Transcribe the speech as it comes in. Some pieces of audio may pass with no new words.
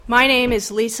My name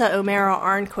is Lisa O'Mara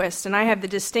Arnquist, and I have the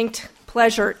distinct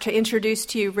pleasure to introduce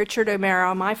to you Richard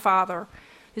O'Mara, my father,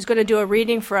 who's going to do a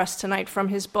reading for us tonight from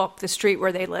his book, The Street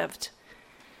Where They Lived.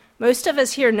 Most of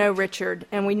us here know Richard,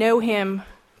 and we know him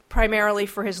primarily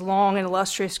for his long and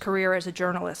illustrious career as a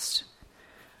journalist.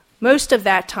 Most of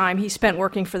that time he spent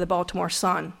working for the Baltimore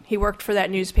Sun. He worked for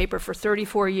that newspaper for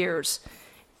 34 years,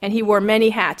 and he wore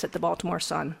many hats at the Baltimore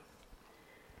Sun.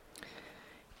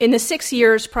 In the 6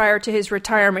 years prior to his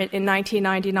retirement in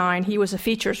 1999, he was a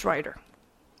features writer.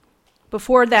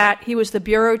 Before that, he was the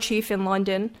bureau chief in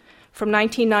London from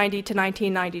 1990 to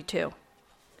 1992.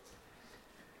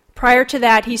 Prior to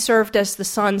that, he served as the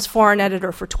Sun's foreign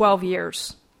editor for 12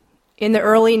 years. In the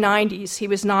early 90s, he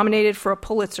was nominated for a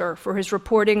Pulitzer for his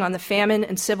reporting on the famine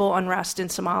and civil unrest in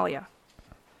Somalia.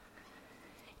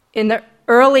 In the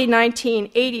early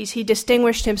 1980s, he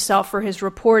distinguished himself for his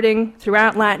reporting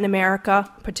throughout Latin America,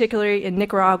 particularly in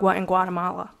Nicaragua and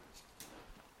Guatemala.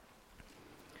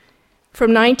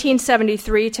 From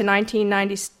 1973 to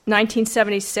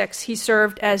 1976, he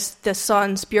served as the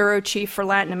Sun's bureau chief for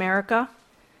Latin America.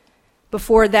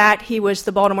 Before that, he was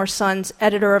the Baltimore Sun's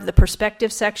editor of the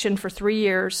Perspective section for 3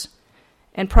 years,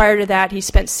 and prior to that, he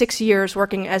spent 6 years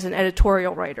working as an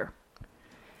editorial writer.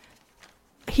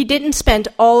 He didn't spend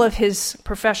all of his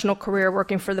professional career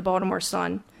working for the Baltimore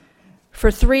Sun.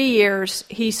 For 3 years,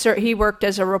 he worked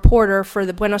as a reporter for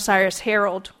the Buenos Aires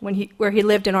Herald, where he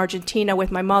lived in Argentina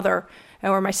with my mother,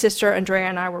 and where my sister Andrea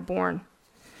and I were born.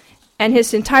 And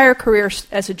his entire career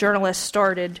as a journalist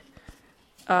started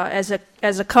as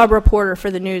a cub reporter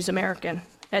for the News American,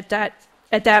 at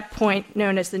that point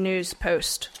known as the News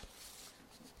Post.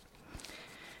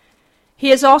 He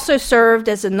has also served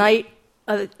as a Knight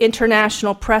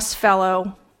International Press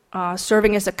Fellow,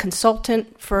 serving as a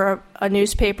consultant for a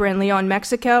newspaper in Leon,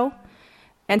 Mexico.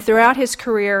 And throughout his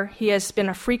career, he has been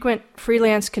a frequent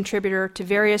freelance contributor to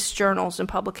various journals and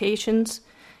publications,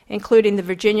 including the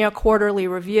Virginia Quarterly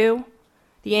Review,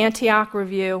 the Antioch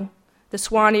Review, the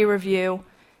Swanee Review,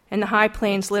 and the High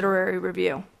Plains Literary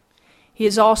Review. He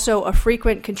is also a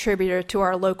frequent contributor to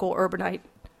our local Urbanite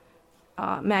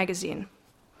magazine.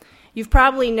 You've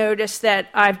probably noticed that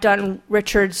I've done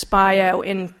Richard's bio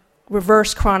in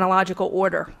reverse chronological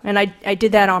order, and I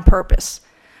did that on purpose.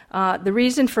 The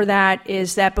reason for that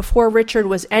is that before Richard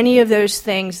was any of those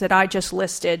things that I just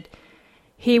listed,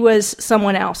 he was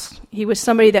someone else. He was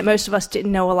somebody that most of us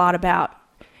didn't know a lot about.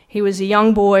 He was a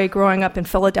young boy growing up in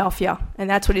Philadelphia, and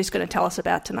that's what he's going to tell us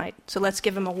about tonight. So let's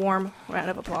give him a warm round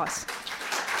of applause.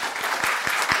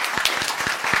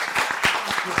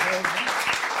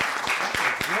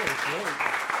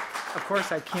 Of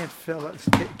course, I can't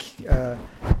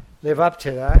live up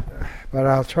to that, but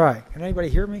I'll try. Can anybody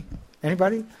hear me?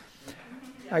 Anybody?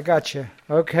 I got you.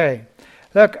 Okay.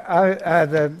 Look,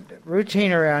 the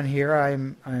routine around here,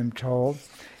 I'm told,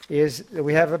 is that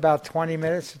we have about 20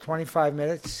 minutes, 25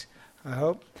 minutes, I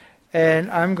hope. And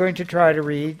I'm going to try to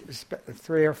read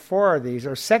 3 or 4 of these,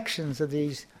 or sections of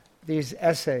these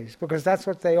essays, because that's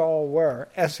what they all were,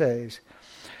 essays.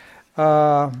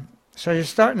 So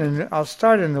I'll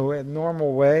start in the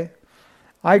normal way.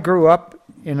 I grew up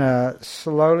in a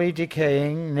slowly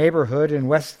decaying neighborhood in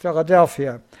West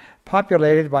Philadelphia,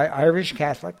 populated by Irish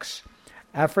Catholics,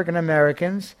 African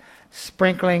Americans,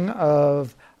 sprinkling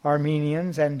of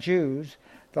Armenians and Jews,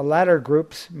 the latter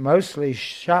groups mostly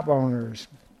shop owners.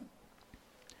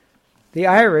 The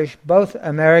Irish, both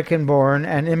American-born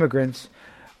and immigrants,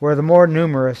 were the more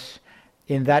numerous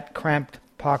in that cramped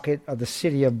pocket of the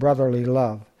city of brotherly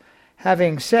love.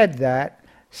 Having said that,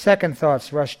 second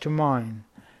thoughts rushed to mind.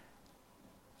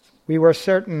 We were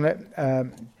certain that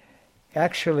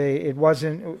actually it was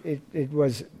in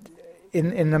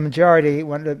the majority.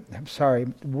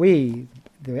 We,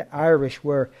 the Irish,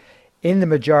 were in the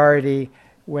majority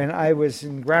when I was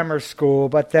in grammar school,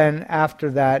 but then after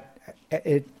that,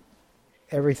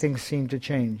 everything seemed to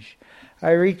change.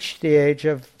 I reached the age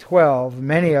of 12.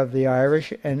 Many of the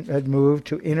Irish had moved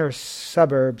to inner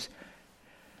suburbs,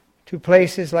 to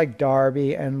places like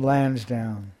Derby and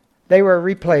Lansdowne. They were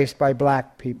replaced by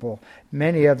black people,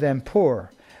 many of them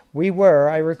poor. We were,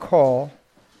 I recall,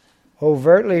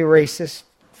 overtly racist,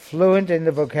 fluent in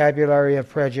the vocabulary of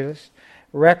prejudice,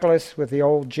 reckless with the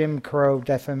old Jim Crow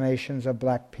defamations of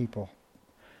black people.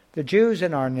 The Jews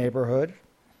in our neighborhood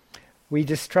we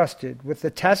distrusted. With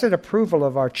the tacit approval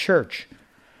of our church,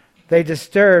 they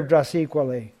disturbed us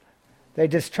equally. They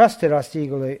distrusted us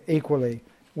equally.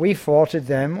 We faulted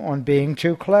them on being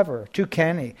too clever, too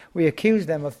canny. We accused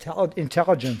them of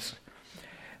intelligence.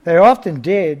 They often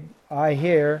did,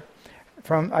 how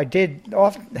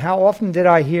often did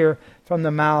I hear from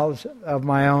the mouths of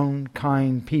my own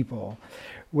kind people?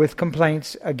 with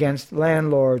complaints against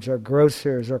landlords or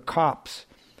grocers or cops.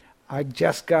 I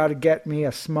just got to get me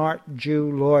a smart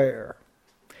Jew lawyer.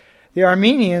 The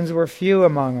Armenians were few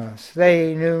among us.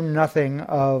 We knew nothing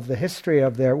of the history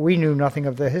of their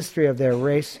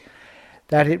race,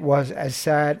 that it was as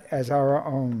sad as our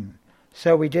own.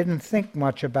 So we didn't think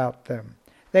much about them.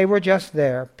 They were just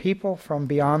there, people from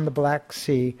beyond the Black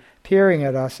Sea, peering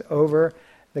at us over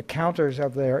the counters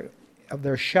of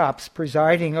their shops,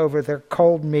 presiding over their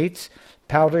cold meats,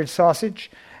 powdered sausage,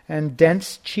 and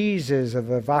dense cheeses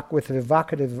with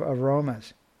evocative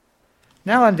aromas.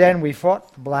 Now and then we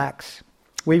fought the blacks.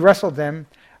 We wrestled them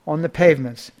on the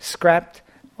pavements, scrapped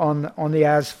on the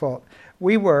asphalt.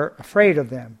 We were afraid of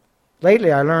them.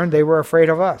 Lately I learned they were afraid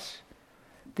of us.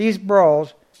 These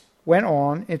brawls went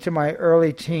on into my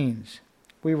early teens.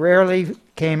 We rarely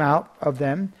came out of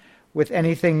them with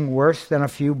anything worse than a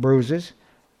few bruises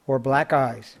or black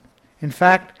eyes. In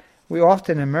fact, we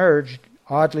often emerged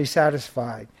oddly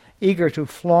satisfied, eager to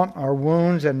flaunt our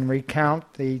wounds and recount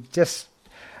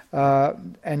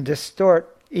and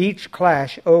distort each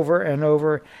clash over and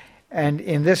over, and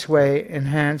in this way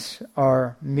enhance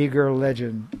our meager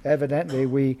legend. Eventually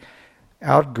we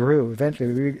outgrew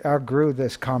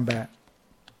this combat.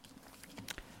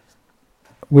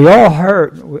 We all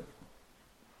heard.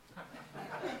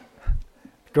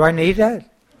 Do I need that?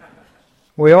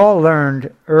 We all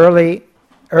learned early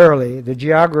the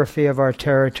geography of our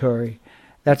territory,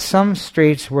 that some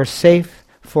streets were safe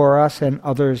for us and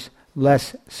others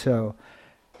less so.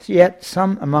 Yet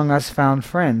some among us found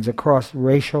friends across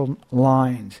racial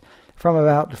lines. From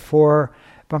about 4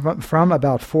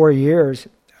 years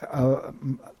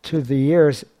to the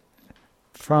years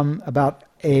from about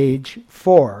age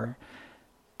 4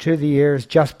 to the years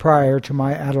just prior to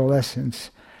my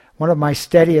adolescence. One of my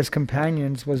steadiest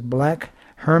companions was black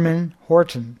Herman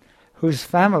Horton, whose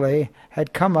family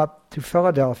had come up to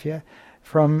Philadelphia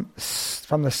from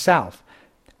the South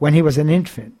when he was an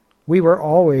infant. We were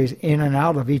always in and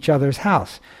out of each other's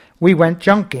house. We went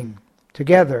junking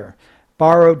together,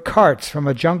 borrowed carts from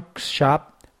a junk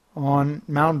shop on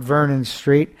Mount Vernon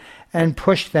Street, and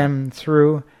pushed them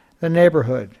through the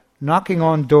neighborhood, knocking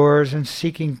on doors and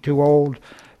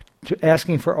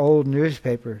asking for old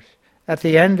newspapers. At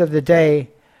the end of the day,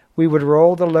 we would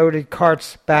roll the loaded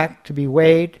carts back to be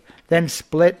weighed, then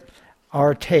split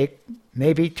our take,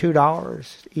 maybe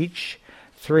 $2 each,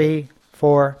 3,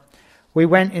 4. We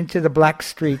went into the black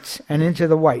streets and into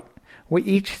the white. We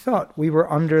each thought we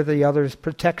were under the other's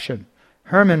protection.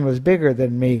 Herman was bigger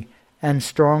than me and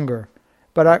stronger,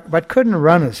 but couldn't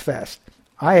run as fast.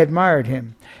 I admired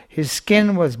him. His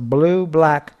skin was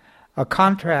blue-black, a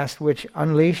contrast which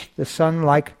unleashed the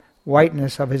sun-like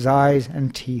whiteness of his eyes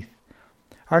and teeth.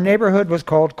 Our neighborhood was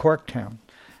called Corktown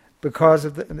because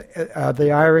of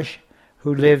the Irish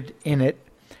who lived in it,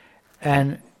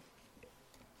 and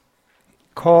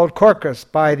called Corcus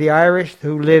by the Irish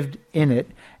who lived in it,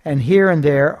 and here and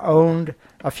there owned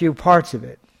a few parts of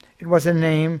it. It was a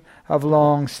name of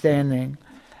long standing,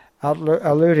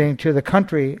 alluding to the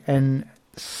country and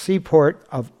seaport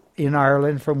in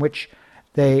Ireland from which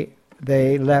they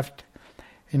left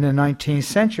in the 19th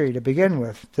century to begin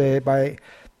with. By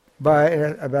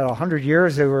about 100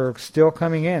 years, they were still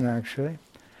coming in, actually.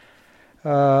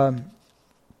 From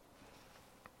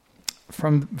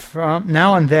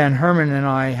now and then, Herman and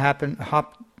I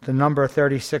hopped the number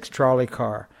 36 trolley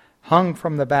car, hung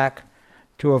from the back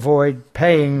to avoid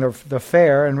paying the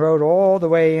fare, and rode all the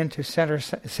way into Center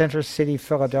City,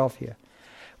 Philadelphia.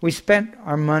 We spent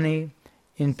our money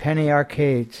in penny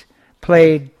arcades,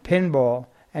 played pinball,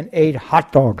 and ate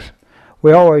hot dogs.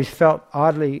 We always felt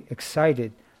oddly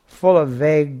excited, full of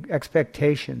vague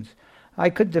expectations. I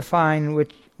could define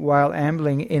which while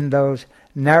ambling in those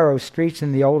narrow streets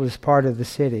in the oldest part of the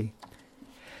city.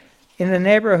 In the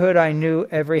neighborhood, I knew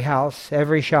every house,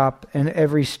 every shop, and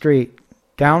every street.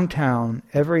 Downtown,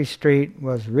 every street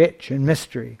was rich in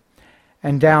mystery.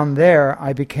 And down there,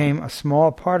 I became a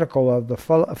small particle of the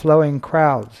flowing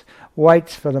crowds,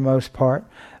 whites for the most part,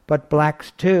 but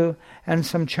blacks too, and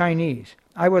some Chinese.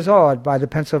 I was awed by the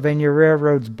Pennsylvania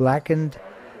Railroad's blackened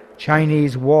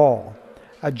Chinese wall,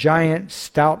 a giant,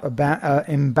 stout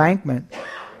embankment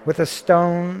with a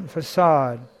stone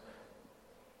facade.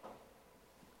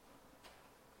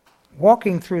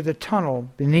 Walking through the tunnel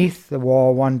beneath the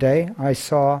wall one day, I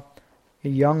saw a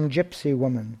young gypsy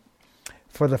woman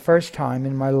for the first time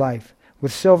in my life,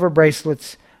 with silver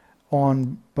bracelets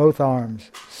on both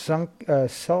arms,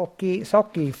 sulky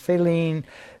feline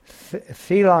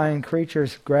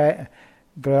creatures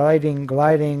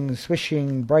gliding,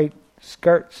 swishing bright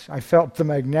skirts. I felt the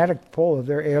magnetic pull of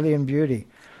their alien beauty.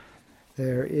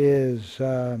 there is,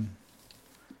 I'll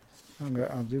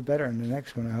do better in the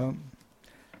next one, I hope.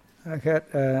 I got,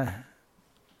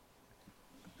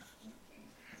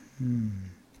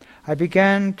 I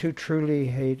began to truly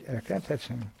hate,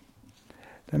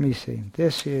 let me see.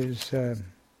 This is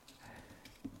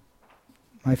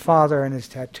my father and his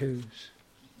tattoos.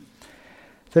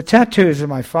 The tattoos of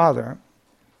my father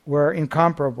were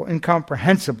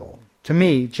incomprehensible to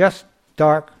me, just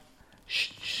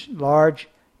large,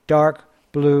 dark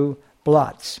blue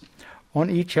blots on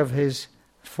each of his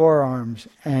forearms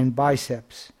and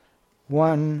biceps.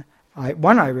 One I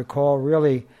recall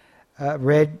really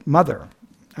read Mother.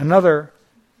 Another,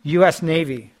 U.S.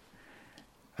 Navy.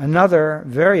 Another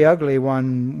very ugly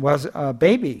one was a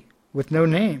baby with no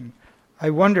name. I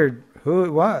wondered who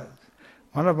it was.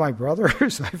 One of my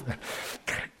brothers?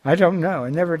 I don't know.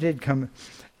 It never did come.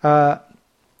 I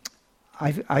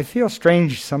feel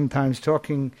strange sometimes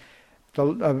talking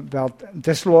about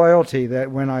disloyalty,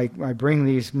 that when I bring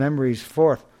these memories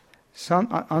forth,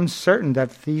 uncertain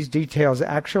that these details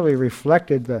actually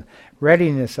reflected the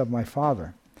readiness of my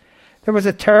father. There was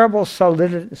a terrible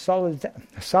solidity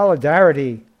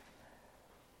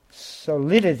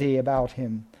about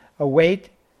him, a weight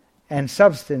and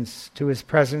substance to his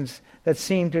presence that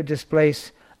seemed to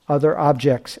displace other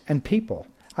objects and people.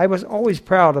 I was always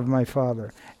proud of my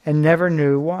father and never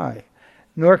knew why,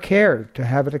 nor cared to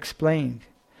have it explained.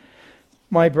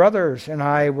 My brothers and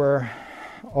I were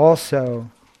also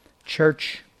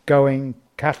church-going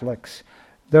Catholics,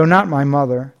 though not my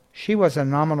mother. She was a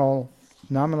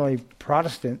nominally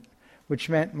Protestant, which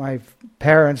meant my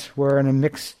parents were in a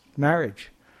mixed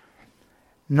marriage.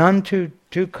 None too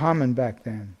common back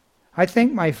then. I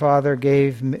think my father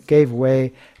gave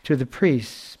way to the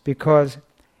priests because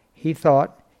he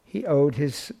thought he owed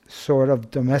his sort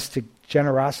of domestic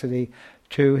generosity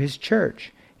to his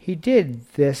church. He did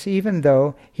this even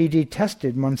though he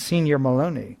detested Monsignor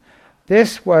Maloney.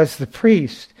 This was the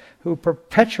priest who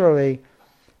personally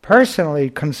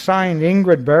consigned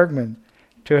Ingrid Bergman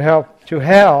to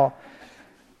hell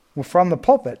from the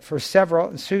pulpit for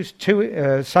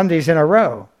two Sundays in a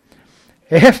row.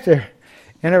 After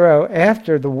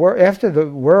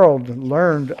the world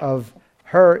learned of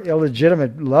her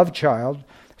illegitimate love child,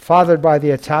 fathered by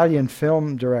the Italian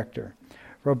film director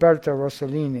Roberto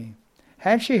Rossellini.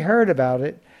 Had she heard about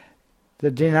it,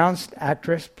 the denounced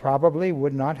actress probably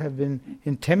would not have been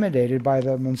intimidated by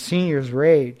the Monsignor's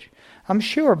rage. I'm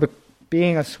sure,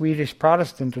 being a Swedish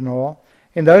Protestant and all,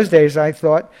 in those days I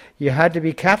thought you had to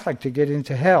be Catholic to get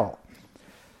into hell.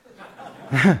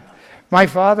 My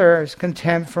father's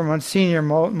contempt for Monsignor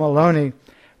Maloney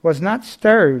was not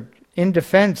stirred in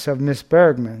defense of Miss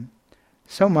Bergman,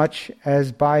 so much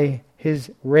as by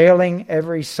his railing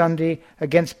every Sunday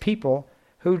against people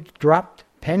who dropped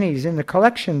pennies in the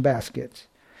collection baskets.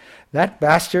 That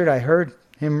bastard, I heard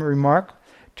him remark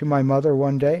to my mother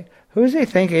one day, who does he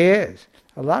think he is?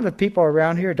 A lot of people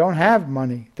around here don't have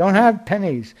money, don't have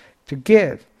pennies to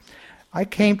give. I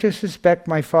came to suspect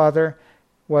my father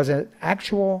was an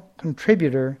actual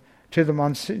contributor to the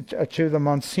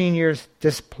Monsignor's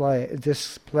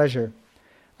displeasure.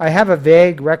 I have a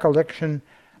vague recollection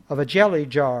of a jelly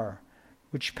jar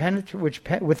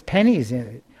with pennies in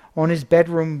it on his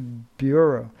bedroom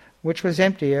bureau, which was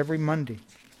empty every Monday.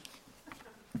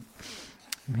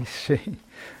 Let me see.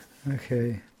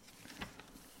 Okay.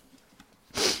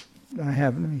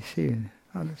 Let me see.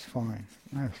 Oh, that's fine.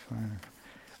 That's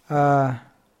fine.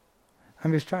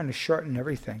 I'm just trying to shorten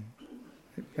everything.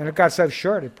 And it got so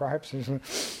short, it perhaps is.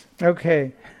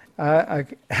 Okay.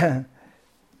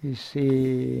 You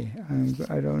see,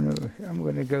 I don't know. I'm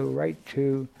going to go right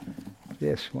to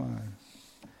this one.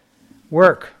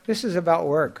 Work. This is about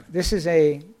work. This is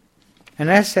an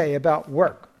essay about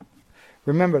work.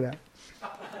 Remember that.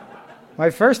 My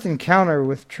first encounter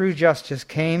with true justice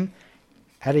came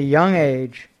at a young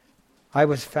age. I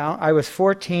was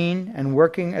 14 and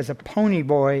working as a pony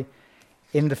boy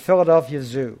in the Philadelphia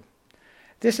Zoo.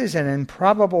 This is an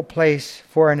improbable place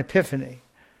for an epiphany,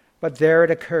 but there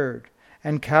it occurred,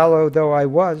 and callow though I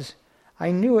was,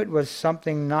 I knew it was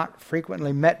something not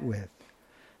frequently met with.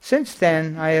 Since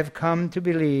then, I have come to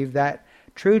believe that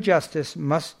true justice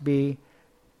must be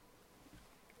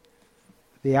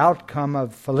the outcome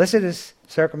of felicitous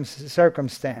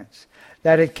circumstance,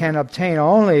 that it can obtain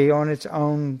only on its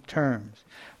own terms,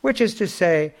 which is to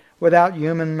say, without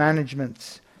human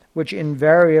managements, which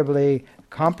invariably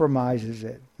compromises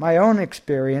it. My own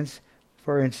experience,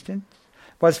 for instance,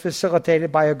 was facilitated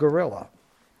by a gorilla.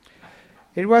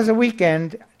 It was a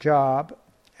weekend job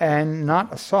and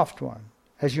not a soft one,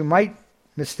 as you might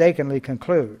mistakenly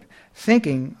conclude,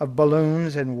 thinking of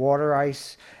balloons and water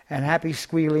ice and happy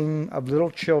squealing of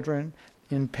little children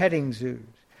in petting zoos,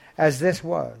 as this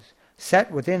was,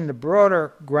 set within the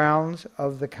broader grounds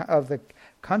of the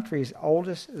country's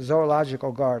oldest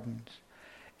zoological gardens.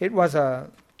 It was a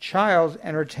child's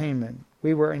entertainment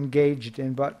we were engaged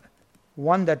in, but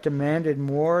one that demanded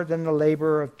more than the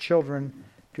labor of children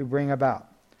to bring about.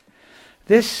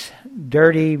 This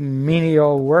dirty,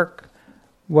 menial work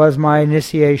was my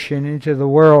initiation into the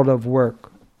world of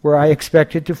work, where I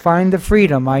expected to find the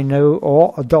freedom I knew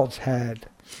all adults had.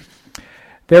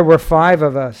 There were 5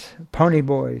 of us, pony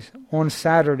boys, on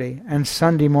Saturday and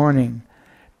Sunday morning.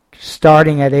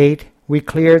 Starting at 8, we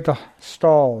cleared the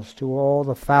stalls to all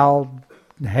the foul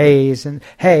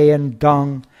hay and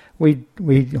dung. We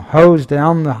hosed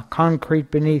down the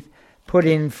concrete beneath, put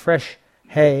in fresh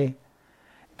hay.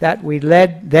 Then we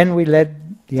led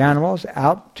the animals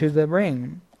out to the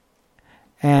ring.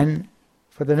 And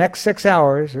for the next 6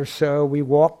 hours or so, we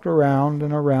walked around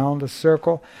and around a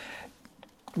circle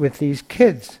with these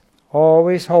kids,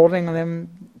 always holding them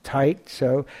tight,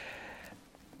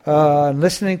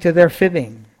 listening to their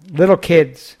fibbing. Little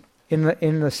kids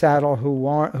in the saddle who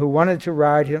wanted to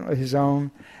ride his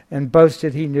own and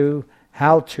boasted he knew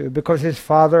how to because his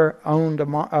father owned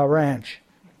a ranch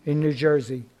in New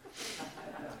Jersey.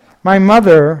 My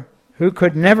mother, who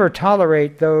could never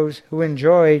tolerate those who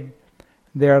enjoyed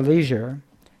their leisure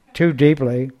too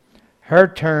deeply, her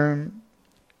turn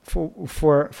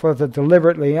for the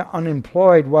deliberately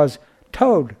unemployed was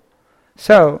towed.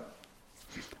 So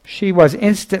she was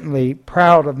instantly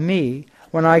proud of me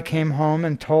when I came home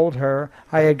and told her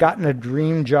I had gotten a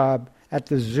dream job at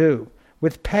the zoo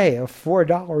with pay of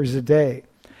 $4 a day.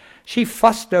 She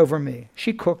fussed over me.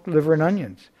 She cooked liver and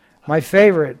onions, my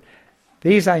favorite.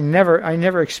 These I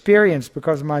never experienced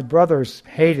because my brothers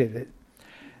hated it.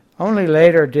 Only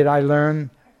later did I learn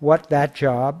what that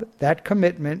job, that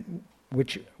commitment,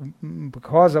 which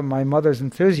because of my mother's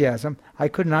enthusiasm, I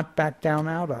could not back down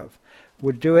out of,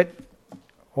 would do it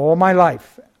all my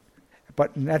life.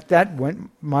 But that went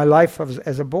my life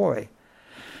as a boy.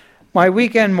 My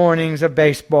weekend mornings of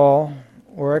baseball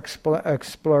or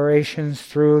explorations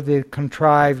through the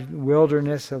contrived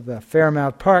wilderness of the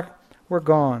Fairmount Park were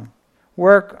gone.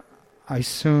 Work, I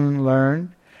soon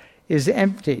learned, is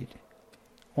emptied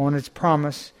on its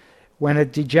promise when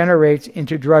it degenerates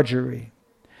into drudgery.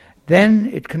 Then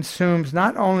it consumes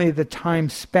not only the time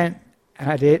spent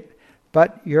at it,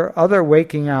 but your other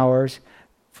waking hours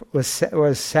was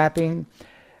sapping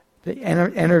the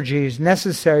energies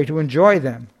necessary to enjoy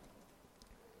them.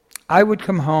 I would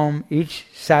come home each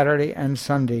Saturday and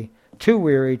Sunday, too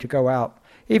weary to go out,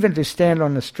 even to stand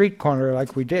on the street corner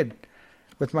like we did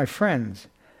with my friends.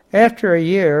 After a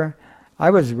year, I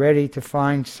was ready to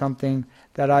find something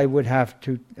that I would have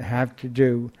to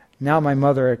do. Now my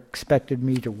mother expected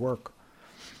me to work.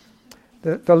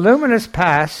 The luminous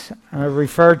past,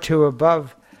 referred to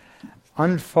above,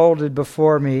 unfolded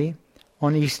before me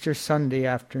on Easter Sunday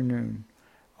afternoon,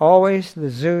 always the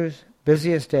zoo's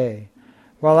busiest day.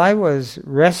 While I was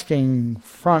resting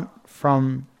from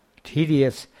our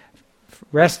tedious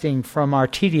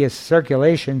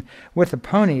circulation with the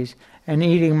ponies and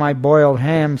eating my boiled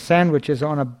ham sandwiches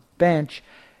on a bench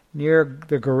near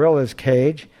the gorilla's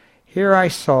cage, here I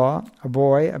saw a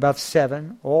boy about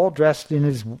 7, all dressed in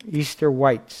his Easter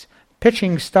whites,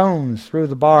 pitching stones through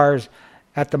the bars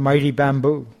at the mighty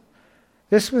bamboo.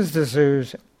 This was the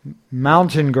zoo's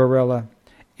mountain gorilla,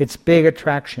 its big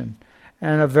attraction,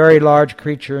 and a very large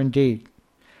creature indeed.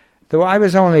 Though I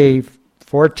was only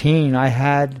 14, I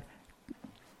had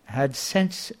a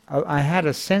sense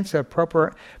of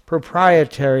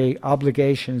proprietary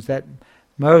obligations that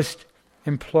most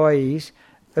employees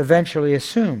eventually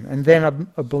assume, and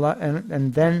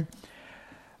then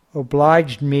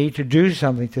obliged me to do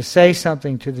something, to say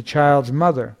something to the child's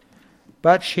mother.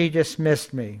 But she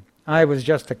dismissed me. I was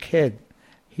just a kid.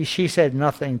 She said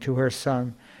nothing to her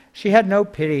son. She had no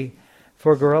pity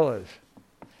for gorillas.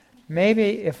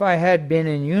 Maybe if I had been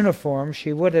in uniform,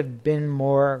 she would have been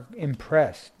more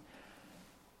impressed.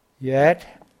 I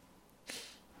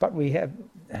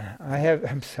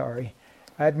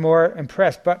had more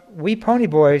impressed, but we pony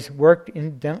boys worked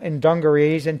in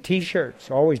dungarees and T-shirts,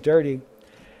 always dirty.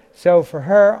 So for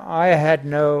her, I had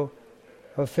no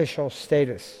official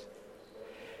status.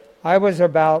 I was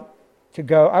about to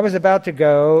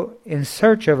go in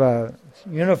search of a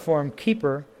uniform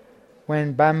keeper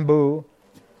when Bamboo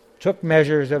took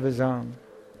measures of his own.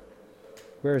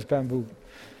 Where's Bamboo?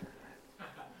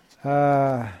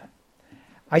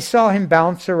 I saw him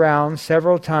bounce around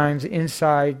several times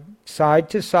inside, side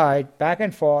to side, back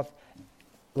and forth,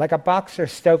 like a boxer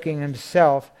stoking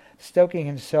himself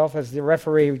as the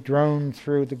referee droned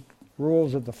through the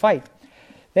rules of the fight.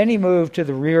 Then he moved to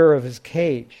the rear of his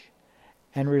cage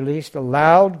and released a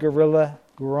loud gorilla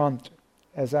grunt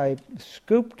as he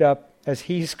scooped up a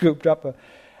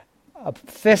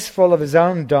fistful of his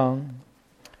own dung.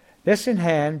 This in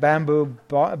hand, Bamboo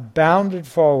bounded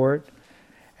forward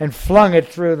and flung it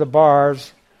through the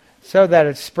bars so that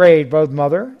it sprayed both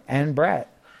mother and brat.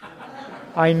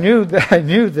 I knew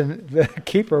the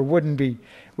keeper wouldn't be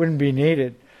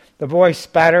needed. The boy,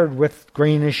 spattered with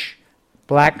greenish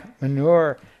black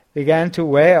manure, began to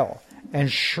wail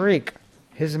and shriek.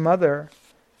 His mother,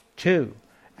 too,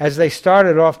 as they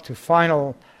started off to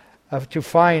find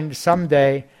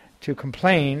someday to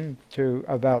complain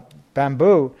about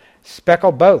Bamboo,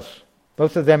 speckled both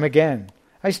of them again.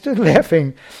 I stood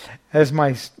laughing as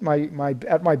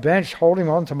at my bench, holding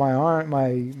on to my arm,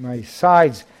 my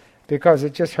sides, because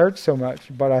it just hurt so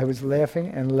much. But I was laughing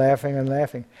and laughing and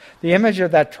laughing. The image of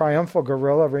that triumphal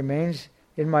gorilla remains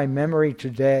in my memory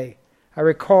today. I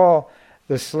recall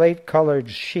the slate-colored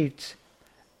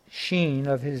sheen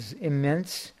of his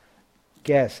immense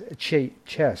chest.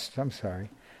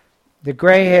 The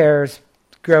gray hairs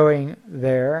growing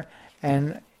there,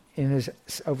 and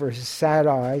over his sad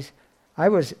eyes.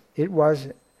 It was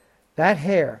that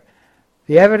hair,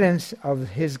 the evidence of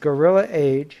his gorilla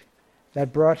age,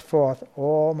 that brought forth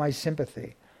all my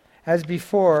sympathy. As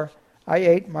before, I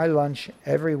ate my lunch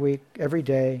every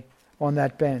day on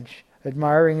that bench,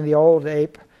 admiring the old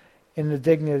ape in the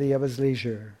dignity of his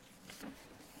leisure.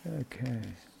 Okay,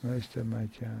 most of my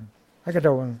time. I got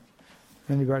that one.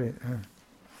 Anybody?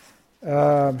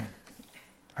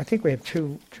 I think we have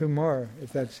two more,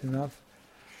 if that's enough.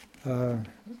 That'd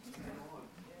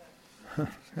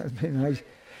be nice.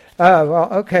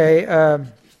 Okay.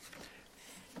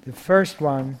 The first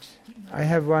one, I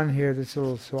have one here that's a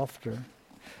little softer.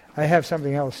 I have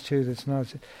something else too that's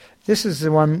not. This is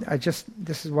the one.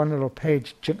 This is one little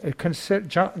page.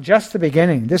 Just the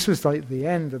beginning. This was the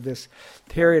end of this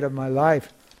period of my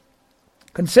life.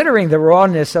 Considering the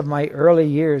rawness of my early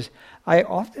years, I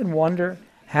often wonder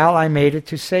how I made it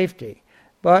to safety.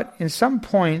 But in some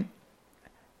point,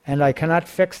 and I cannot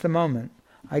fix the moment,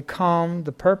 I calmed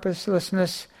the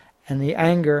purposelessness and the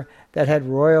anger that had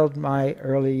roiled my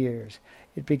early years.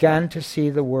 It began to see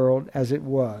the world as it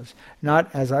was, not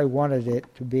as I wanted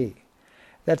it to be.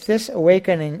 That this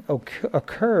awakening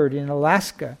occurred in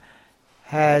Alaska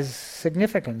has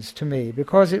significance to me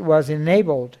because it was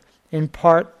enabled in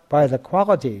part by the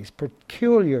qualities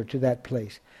peculiar to that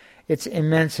place, its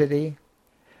immensity,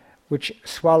 which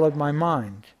swallowed my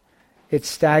mind, its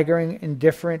staggering,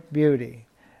 indifferent beauty,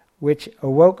 which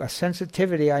awoke a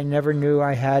sensitivity I never knew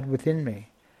I had within me.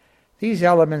 These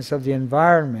elements of the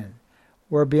environment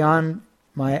were beyond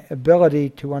my ability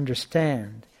to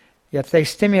understand, yet they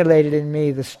stimulated in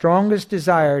me the strongest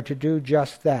desire to do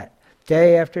just that,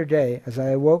 day after day, as I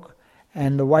awoke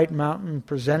and the white mountain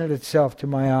presented itself to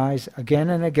my eyes again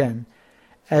and again,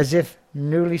 as if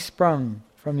newly sprung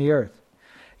from the earth.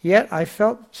 Yet I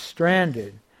felt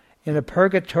stranded in a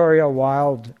purgatorial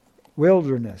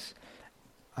wilderness,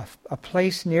 a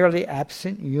place nearly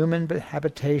absent human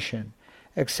habitation,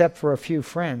 except for a few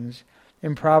friends,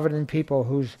 improvident people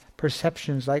whose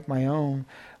perceptions, like my own,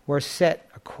 were set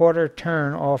a quarter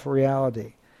turn off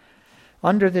reality.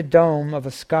 Under the dome of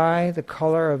a sky the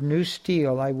color of new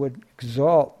steel, I would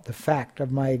exalt the fact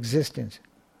of my existence.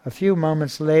 A few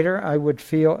moments later, I would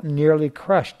feel nearly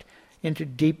crushed into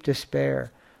deep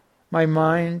despair. My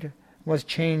mind was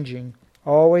changing,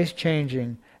 always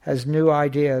changing, as new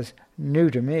ideas,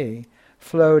 new to me,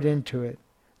 flowed into it,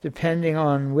 depending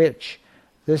on which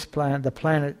the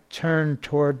planet turned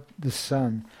toward the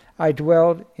sun. I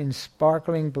dwelled in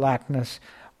sparkling blackness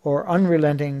or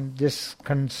unrelenting,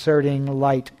 disconcerting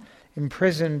light,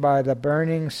 imprisoned by the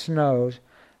burning snows,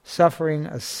 suffering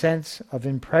a sense of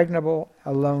impregnable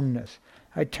aloneness.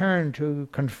 I turned to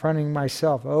confronting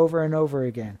myself over and over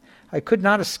again. I could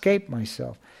not escape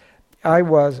myself. I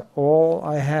was all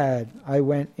I had. I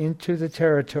went into the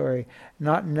territory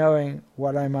not knowing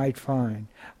what I might find,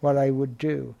 what I would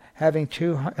do.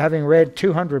 Having read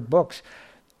 200 books,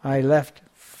 I left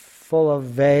full of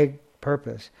vague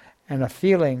purpose and a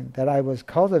feeling that I was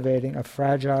cultivating a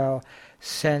fragile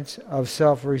sense of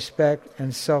self-respect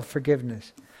and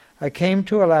self-forgiveness. I came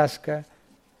to Alaska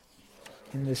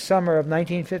in the summer of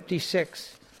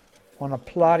 1956 on a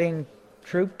plodding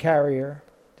troop carrier,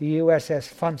 the USS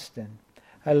Funston.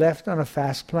 I left on a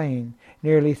fast plane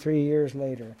nearly 3 years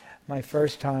later, my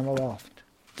first time aloft.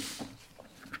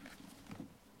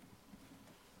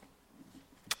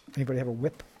 Anybody have a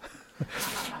whip?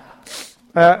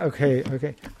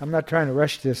 Okay. I'm not trying to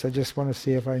rush this. I just want to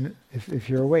see if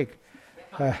you're awake.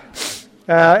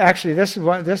 Actually, this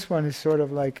one is sort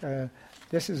of like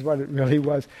this is what it really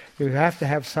was. You have to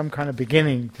have some kind of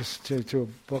beginning to a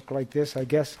book like this, I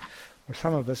guess, or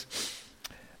some of us.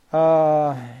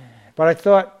 But I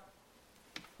thought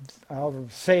I'll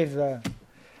save the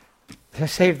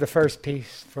first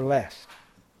piece for last.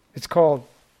 It's called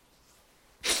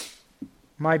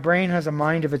 "My Brain Has a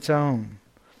Mind of Its Own."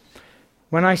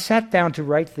 When I sat down to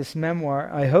write this memoir,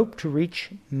 I hoped to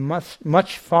reach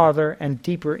much farther and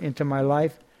deeper into my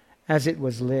life as it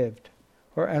was lived,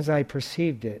 or as I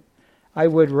perceived it. I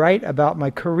would write about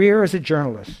my career as a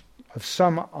journalist of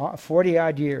some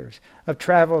 40-odd years, of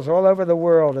travels all over the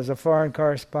world as a foreign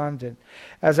correspondent,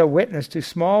 as a witness to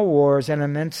small wars and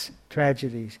immense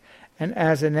tragedies, and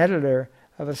as an editor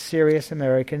of a serious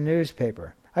American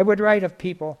newspaper. I would write of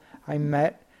people I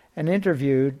met and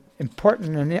interviewed,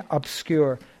 important and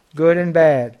obscure, good and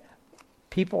bad,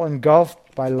 people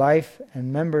engulfed by life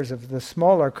and members of the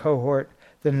smaller cohort,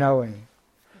 the knowing.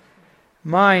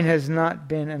 Mine has not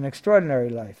been an extraordinary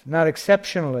life, not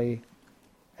exceptionally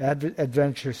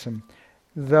adventuresome,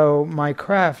 though my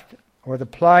craft, or the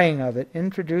plying of it,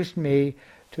 introduced me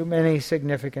to many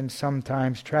significant,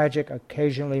 sometimes tragic,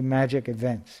 occasionally magic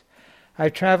events. I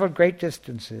traveled great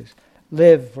distances,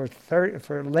 lived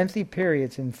for lengthy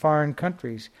periods in foreign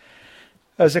countries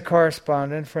as a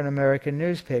correspondent for an American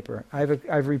newspaper.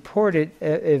 I've reported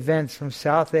events from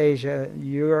South Asia,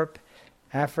 Europe,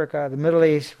 Africa, the Middle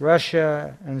East,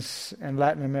 Russia, and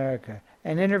Latin America,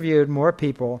 and interviewed more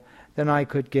people than I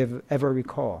could ever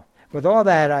recall. With all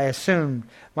that, I assumed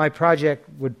my project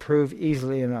would prove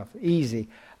easy.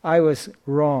 I was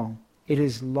wrong.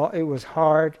 It was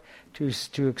hard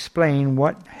to explain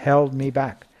what held me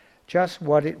back, just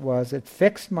what it was that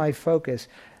fixed my focus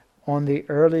on the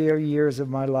earlier years of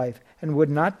my life and would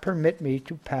not permit me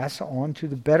to pass on to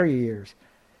the better years.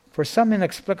 For some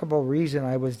inexplicable reason,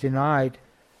 I was denied,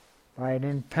 by an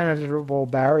impenetrable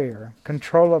barrier,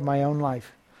 control of my own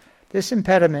life. This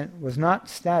impediment was not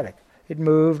static. It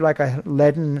moved like a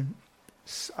leaden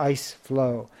ice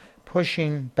flow,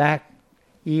 pushing back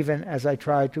even as I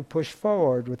tried to push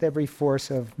forward with every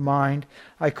force of mind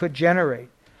I could generate.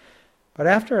 But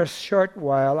after a short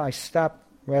while, I stopped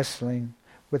wrestling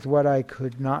with what I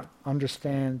could not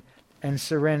understand and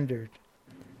surrendered.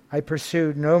 I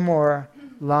pursued no more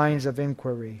lines of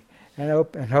inquiry and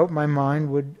hoped my mind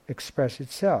would express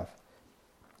itself.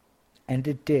 And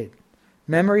it did.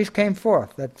 Memories came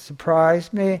forth that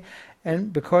surprised me,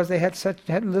 and because they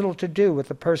had little to do with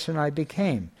the person I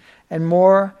became, and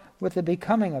more with the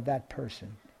becoming of that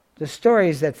person. The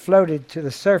stories that floated to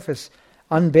the surface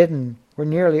unbidden were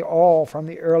nearly all from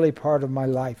the early part of my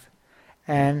life,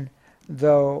 and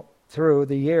though through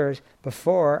the years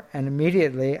before and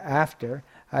immediately after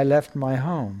I left my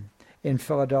home in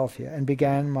Philadelphia and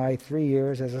began my 3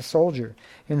 years as a soldier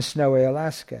in snowy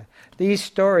Alaska. These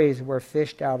stories were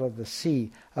fished out of the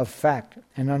sea of fact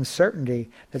and uncertainty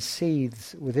that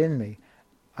seethes within me.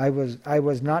 I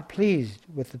was not pleased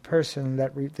with the person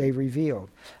that they revealed.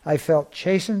 I felt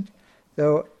chastened,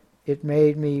 though it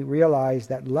made me realize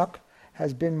that luck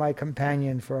has been my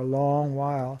companion for a long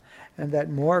while, and that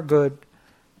more good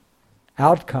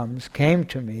outcomes came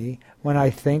to me when I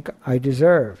think I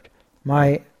deserved.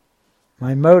 My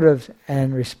motives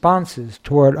and responses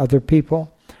toward other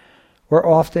people were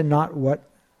often not what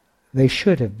they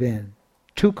should have been.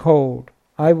 Too cold.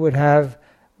 I would have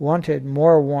wanted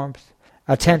more warmth,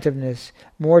 attentiveness,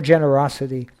 more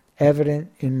generosity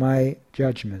evident in my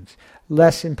judgments,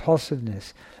 less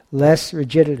impulsiveness, less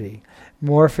rigidity,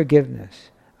 more forgiveness.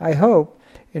 I hope,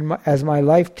 as my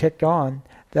life ticked on,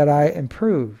 that I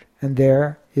improved, and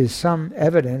there is some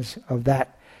evidence of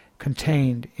that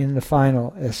contained in the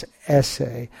final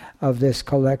essay of this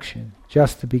collection,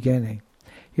 just the beginning.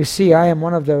 You see, I am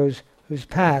one of those whose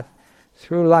path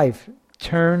through life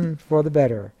turned for the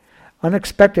better.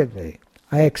 Unexpectedly,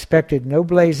 I expected no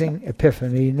blazing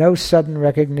epiphany, no sudden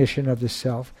recognition of the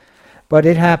self, but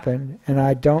it happened, and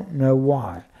I don't know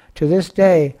why. To this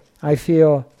day, I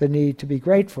feel the need to be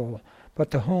grateful,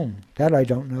 but to whom? That I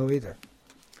don't know either.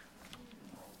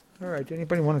 All right,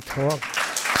 anybody want to talk?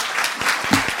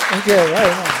 Thank you.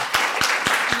 Very much.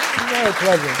 Very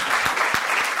pleasant.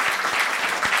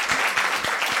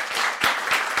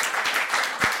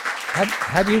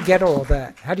 How do you get all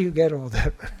that? How do you get all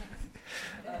that?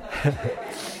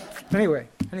 Anyway.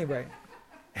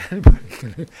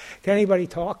 Can anybody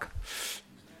talk?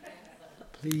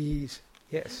 Please.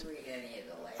 Yes.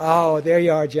 Oh, there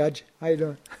you are, Judge. How you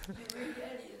doing?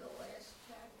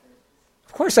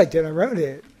 Of course I did. I wrote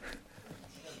it.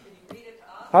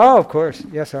 Oh, of course.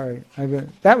 Yes, sorry.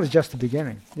 That was just the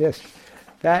beginning. Yes.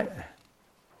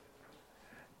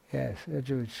 Yes,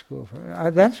 Jewish school.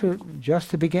 That's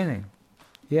just the beginning.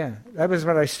 Yeah, that was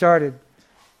when I started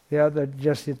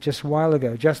just a while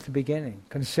ago, just the beginning,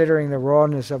 considering the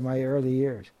rawness of my early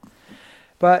years.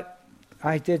 But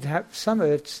I did have, some of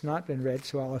it's not been read,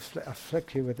 so I'll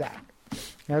afflict you with that.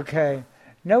 Okay.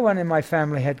 No one in my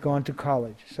family had gone to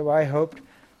college, so I hoped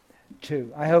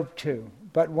to.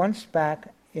 But once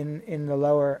back in the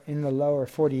lower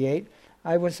 48,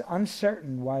 I was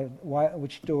uncertain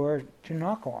which door to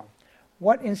knock on.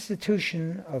 What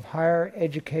institution of higher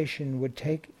education would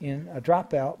take in a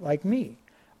dropout like me?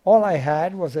 All I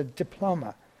had was a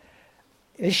diploma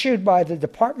issued by the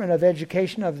Department of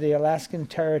Education of the Alaskan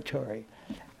Territory,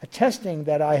 attesting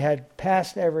that I had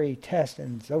passed every test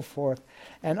and so forth,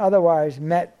 and otherwise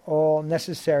met all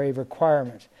necessary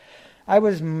requirements. I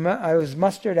was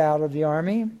mustered out of the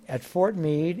Army at Fort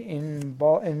Meade in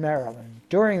Maryland.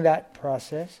 During that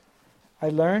process, I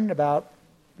learned about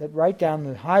that right down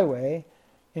the highway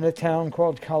in a town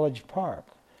called College Park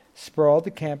sprawled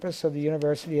the campus of the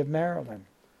University of Maryland,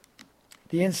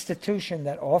 the institution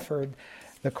that offered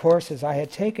the courses I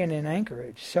had taken in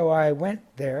Anchorage. So I went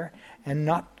there and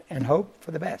hoped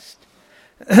for the best.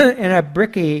 In a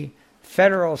bricky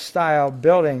federal-style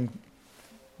building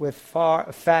with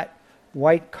fat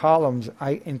white columns,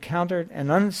 I encountered an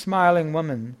unsmiling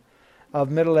woman of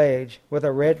middle age with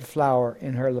a red flower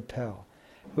in her lapel,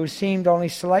 who seemed only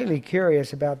slightly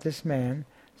curious about this man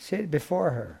sitting before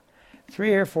her,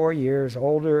 3 or 4 years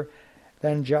older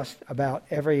than just about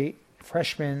every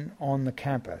freshman on the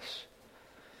campus.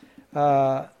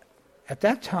 At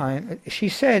that time, she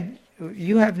said,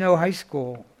 "You have no high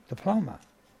school diploma."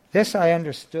 This I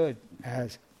understood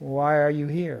as, "Why are you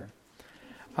here?"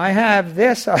 "I have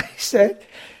this," I said.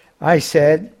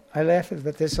 I laugh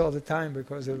at this all the time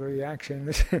because of the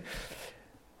reaction.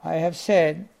 I have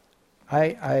said,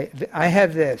 I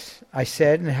have this, I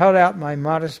said, and held out my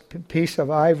modest piece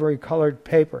of ivory-colored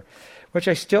paper, which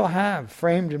I still have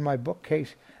framed in my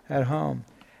bookcase at home,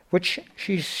 which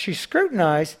she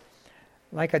scrutinized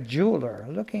like a jeweler,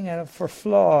 looking at it for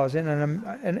flaws in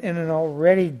an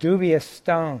already dubious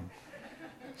stone.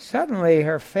 Suddenly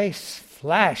her face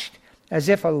flashed as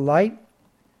if a light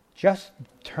just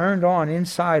turned on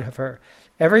inside of her.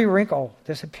 Every wrinkle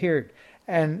disappeared,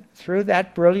 and through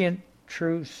that brilliant,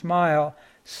 true smile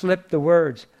slipped the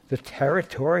words, "The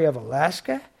territory of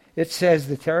Alaska?" It says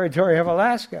the territory of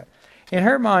Alaska. In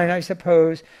her mind, I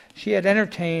suppose, she had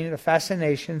entertained a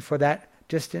fascination for that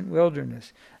distant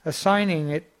wilderness,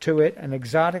 assigning to it an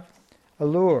exotic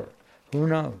allure. Who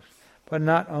knows? But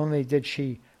not only did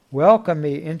she welcome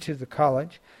me into the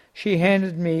college, she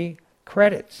handed me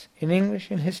credits in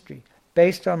English and history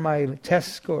based on my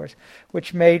test scores,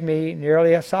 which made me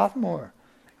nearly a sophomore.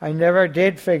 I never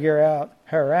did figure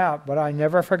her out, but I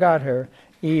never forgot her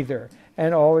either,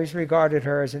 and always regarded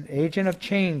her as an agent of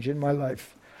change in my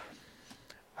life.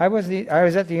 I was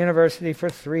at the university for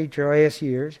 3 joyous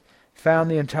years,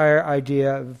 found the entire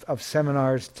idea of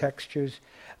seminars,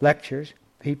 lectures,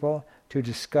 people to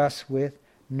discuss with,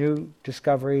 new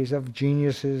discoveries of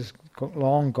geniuses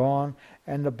long gone,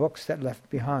 and the books that left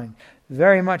behind,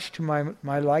 very much to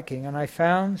my liking. And I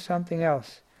found something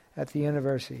else at the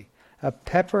university, a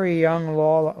peppery young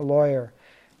lawyer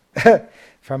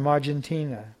from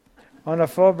Argentina on a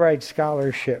Fulbright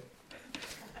scholarship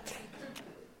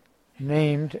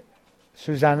named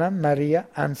Susana Maria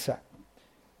Anza.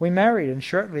 We married, and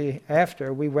shortly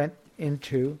after we went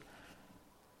into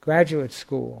graduate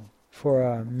school for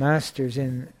a master's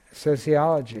in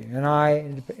sociology. And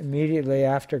I, immediately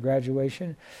after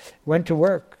graduation, went to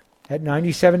work at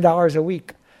 $97 a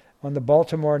week on the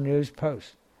Baltimore News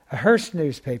Post, a Hearst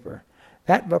newspaper.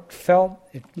 That looked,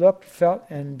 felt,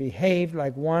 and behaved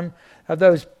like one of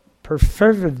those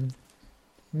perfervid,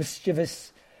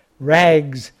 mischievous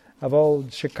rags of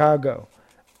old Chicago,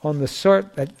 on the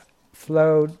sort that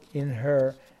flowed in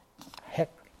her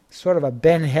sort of a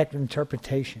Ben Hecht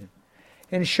interpretation.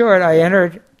 In short, I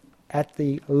entered at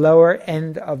the lower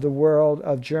end of the world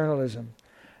of journalism.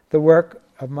 The work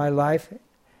of my life,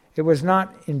 it was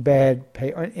not in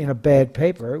a bad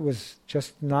paper. It was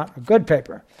just not a good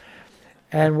paper.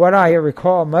 And what I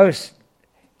recall most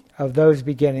of those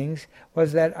beginnings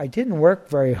was that I didn't work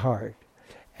very hard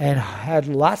and had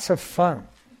lots of fun.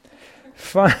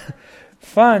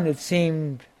 Fun, it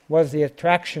seemed, was the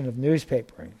attraction of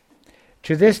newspapering.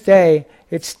 To this day,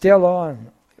 it's still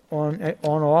on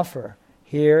offer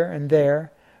here and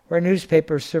there where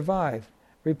newspapers survive.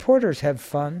 Reporters have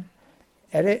fun.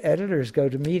 Editors go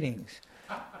to meetings.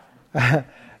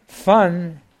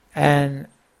 Fun and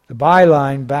The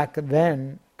byline back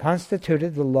then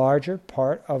constituted the larger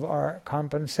part of our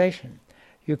compensation.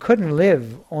 You couldn't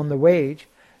live on the wage.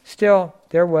 Still,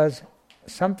 there was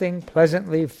something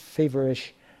pleasantly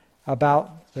feverish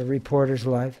about the reporter's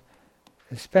life,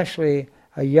 especially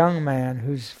a young man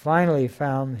who's finally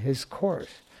found his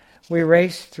course. We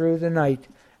raced through the night,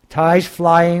 ties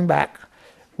flying back.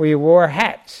 We wore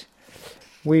hats.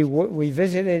 We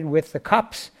visited with the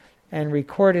cops and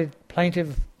recorded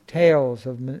plaintive tales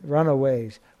of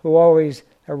runaways who always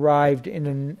arrived in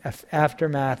an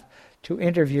aftermath to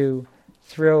interview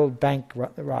thrilled bank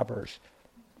robbers.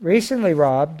 Recently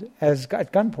robbed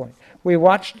at gunpoint. We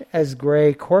watched as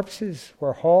gray corpses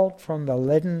were hauled from the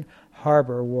leaden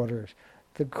harbor waters,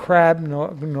 the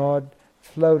crab-gnawed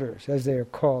floaters, as they are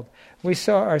called. We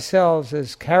saw ourselves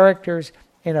as characters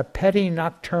in a petty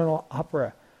nocturnal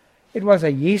opera. It was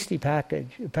a yeasty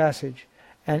passage,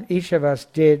 and each of us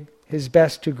did his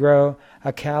best to grow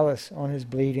a callus on his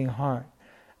bleeding heart.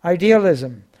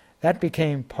 Idealism, that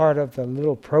became part of the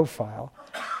little profile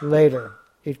later.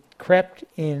 It crept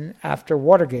in after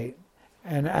Watergate,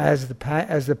 and as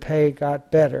the pay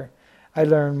got better, I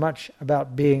learned much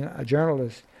about being a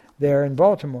journalist there in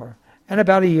Baltimore. And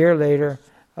about a year later,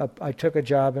 I took a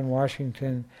job in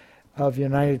Washington of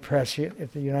United Press,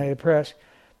 at the United Press,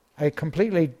 a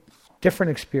completely different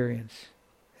experience.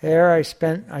 There I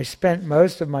spent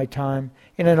most of my time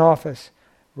in an office,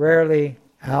 rarely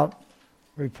out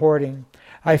reporting.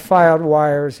 I filed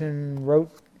wires and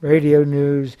wrote radio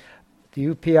news, the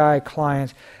UPI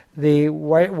clients. The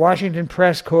Washington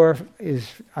Press Corps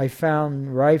I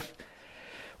found rife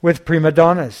with prima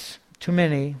donnas. Too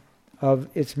many of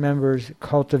its members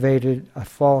cultivated a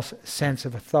false sense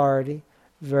of authority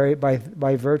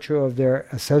by virtue of their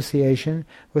association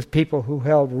with people who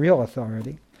held real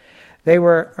authority. They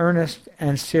were earnest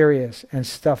and serious and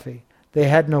stuffy. They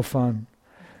had no fun.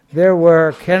 There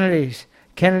were Kennedy's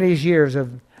years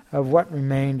of what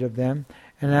remained of them,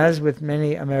 and as with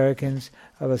many Americans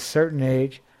of a certain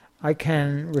age, I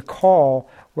can recall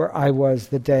where I was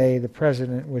the day the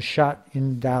president was shot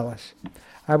in Dallas.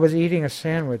 I was eating a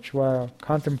sandwich while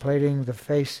contemplating the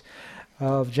face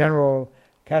of General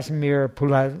Casimir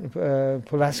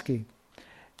Pulaski,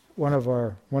 one of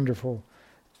our wonderful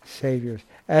saviors,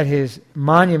 at his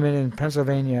monument in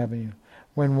Pennsylvania Avenue,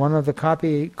 when one of the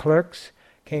copy clerks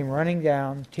came running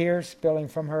down, tears spilling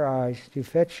from her eyes, to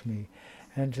fetch me.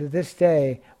 And to this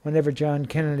day, whenever John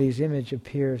Kennedy's image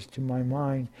appears to my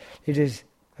mind, it is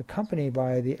accompanied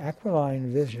by the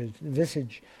aquiline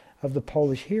visage of the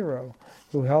Polish hero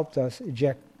who helped us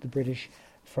eject the British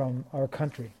from our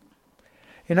country.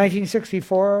 In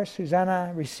 1964,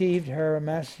 Susanna received her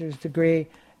master's degree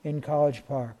in College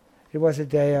Park. It was a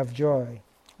day of joy,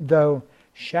 though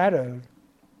shadowed.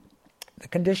 The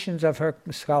conditions of her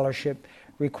scholarship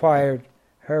required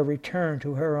her return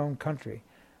to her own country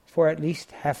for at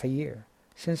least half a year.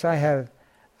 Since I have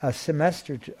a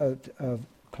semester of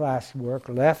class work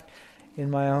left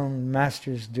in my own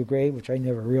master's degree, which I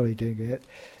never really did get,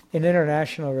 in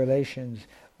international relations,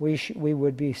 we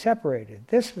would be separated.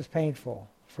 This was painful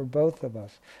for both of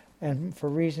us, and for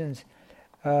reasons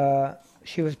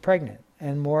she was pregnant,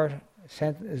 and more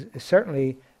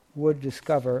certainly would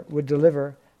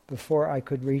deliver before I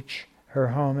could reach her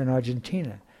home in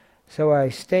Argentina. So I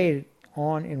stayed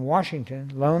on in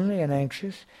Washington, lonely and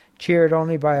anxious, cheered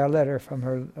only by a letter from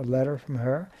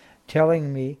her,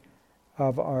 telling me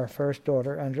of our first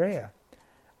daughter, Andrea.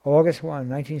 August 1,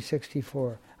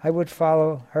 1964. I would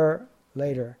follow her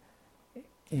later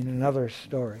in another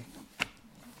story.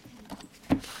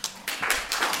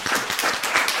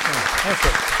 That's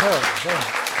it.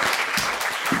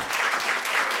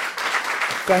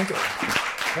 Thank you.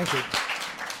 Thank you.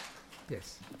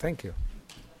 Yes, thank you.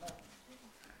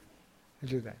 I'll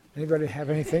do that. Anybody have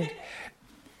anything?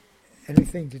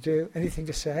 Anything to do? Anything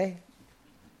to say?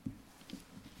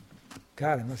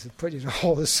 God, I must have put you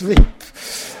all to sleep. I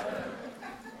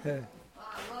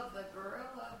love the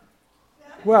gorilla.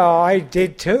 Well, I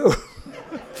did too.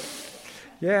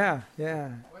 Yeah.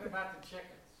 What about the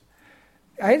chickens?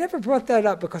 I never brought that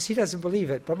up because he doesn't believe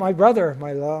it. But my brother,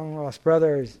 my long-lost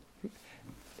brother, is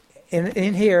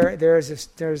in here. There's a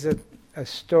story.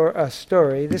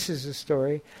 This is a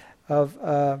story of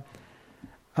a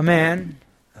man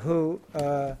who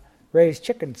raised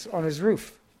chickens on his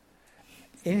roof.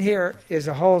 In here is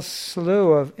a whole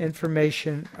slew of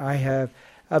information I have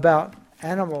about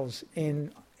animals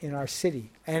in our city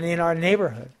and in our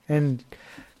neighborhood. And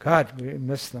God, we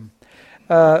miss them.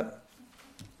 But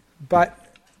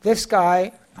this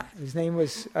guy, his name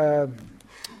was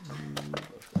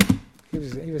he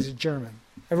was a German,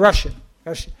 a Russian.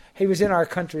 He was in our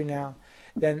country now,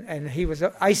 Then, and he was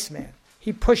an Iceman.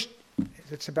 He pushed,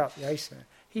 it's about the Iceman.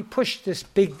 He pushed this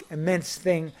big, immense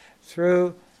thing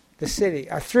through the city,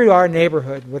 through our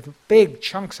neighborhood with big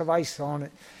chunks of ice on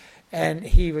it. And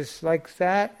he was like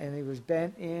that, and he was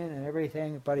bent in and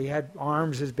everything, but he had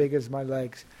arms as big as my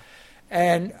legs.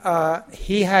 And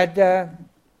he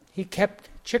kept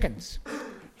chickens.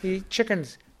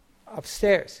 Chickens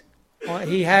upstairs.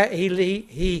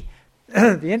 The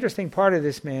interesting part of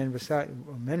this man, besides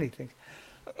many things,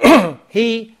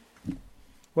 he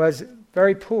was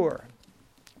very poor,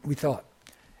 we thought.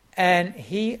 And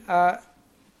he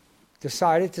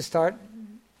decided to start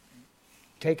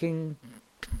taking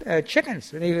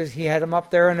chickens, and he had them up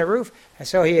there on the roof. And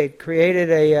so he had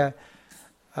created a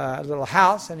little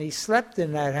house, and he slept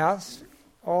in that house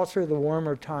all through the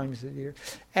warmer times of the year.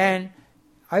 And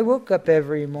I woke up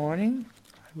every morning.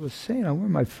 I was saying, where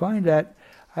am I find that?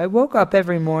 I woke up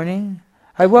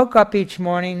each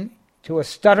morning to a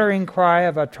stuttering cry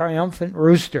of a triumphant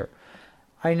rooster.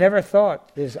 I never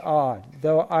thought this odd,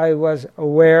 though I was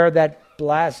aware that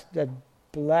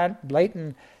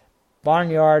blatant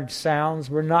barnyard sounds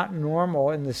were not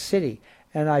normal in the city,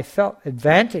 and I felt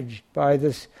advantaged by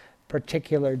this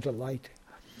particular delight.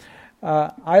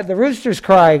 The rooster's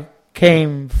cry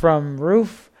came from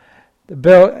roof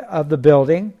of the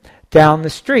building down the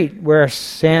street where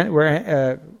Sammy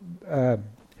was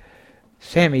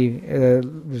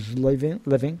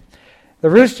living. The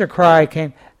rooster cry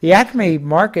came. The Acme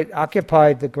Market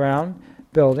occupied the ground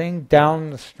building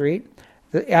down the street.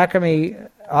 The Acme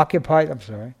occupied.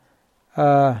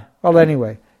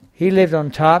 Anyway, he lived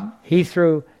on top. He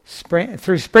through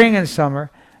spring and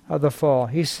summer of the fall.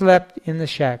 He slept in the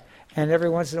shack, and every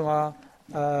once in a while,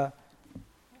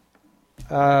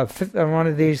 one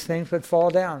of these things would fall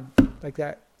down like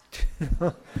that.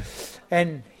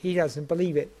 And he doesn't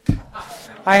believe it.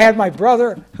 I had my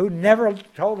brother who never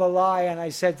told a lie, and I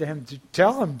said to him,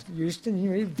 "Tell him, Houston,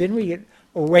 didn't we get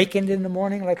awakened in the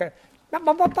morning like a..."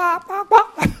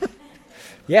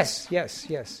 Yes. It's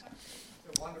a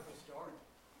wonderful story.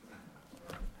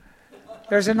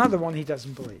 There's another one he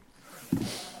doesn't believe.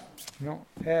 No,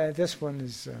 this one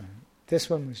was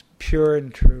pure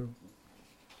and true.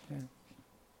 Yeah.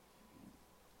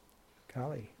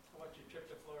 Golly. What's your trip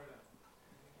to Florida?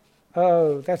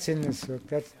 Oh, that's in this book.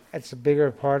 That's a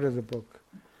bigger part of the book.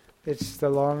 It's the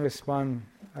longest one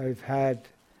I've had,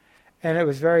 and it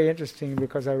was very interesting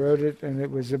because I wrote it, and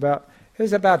it was about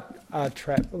a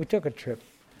trip. We took a trip,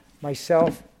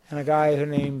 myself and a guy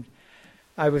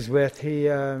I was with.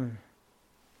 His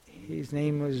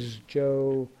name was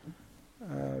Joe.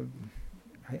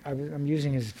 I'm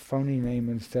using his phony name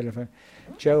instead of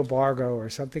Joe Bargo or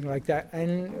something like that.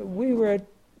 And we were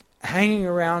hanging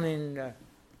around in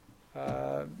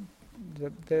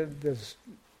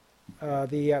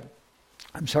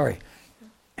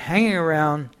hanging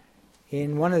around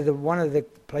in one of the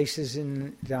places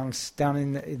down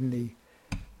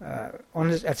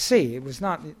at sea. It was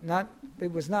not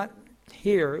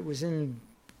here. It was in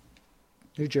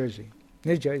New Jersey,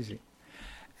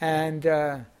 and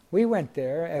we went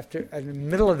there in the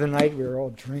middle of the night. We were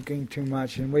all drinking too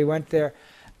much, and we went there.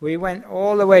 We went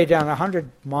all the way down 100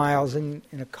 miles in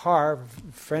a car a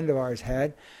friend of ours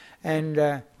had,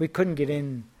 and we couldn't get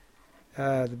in.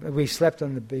 We slept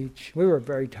on the beach. We were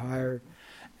very tired,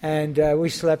 and we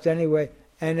slept anyway.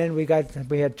 And then we had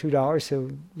 $2,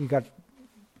 so we got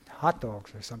hot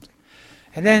dogs or something.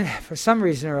 And then for some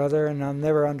reason or other, and I'll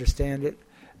never understand it,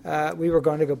 we were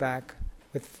going to go back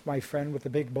with my friend with the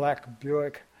big black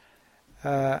Buick,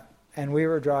 and we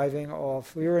were driving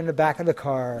off. We were in the back of the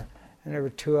car, and there were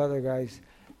two other guys,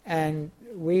 and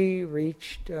we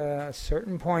reached a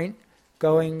certain point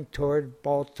going toward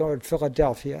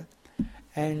Philadelphia,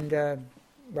 and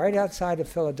right outside of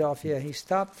Philadelphia, he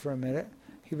stopped for a minute.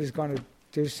 He was going to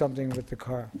do something with the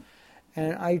car,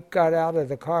 and I got out of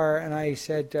the car, and I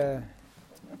said to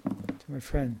my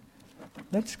friend,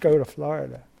 "Let's go to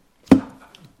Florida."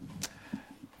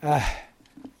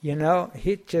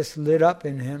 It just lit up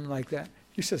in him like that.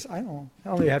 He says, I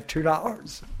only have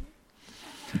 $2.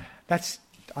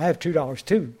 I have $2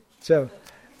 too. So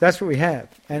that's what we have.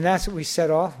 And that's what we set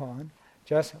off on,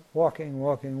 just walking.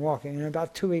 And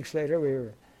about 2 weeks later, we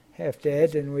were half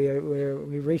dead, and we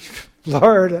reached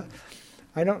Florida.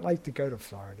 I don't like to go to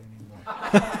Florida anymore.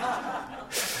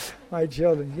 My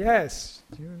children, yes.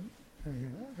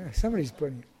 Somebody's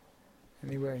putting it.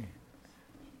 Anyway.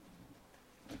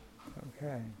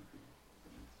 Okay.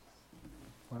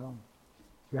 Well,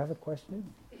 you have a question?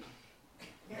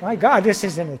 My God, this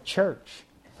isn't a church.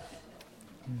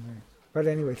 But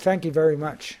anyway, thank you very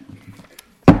much.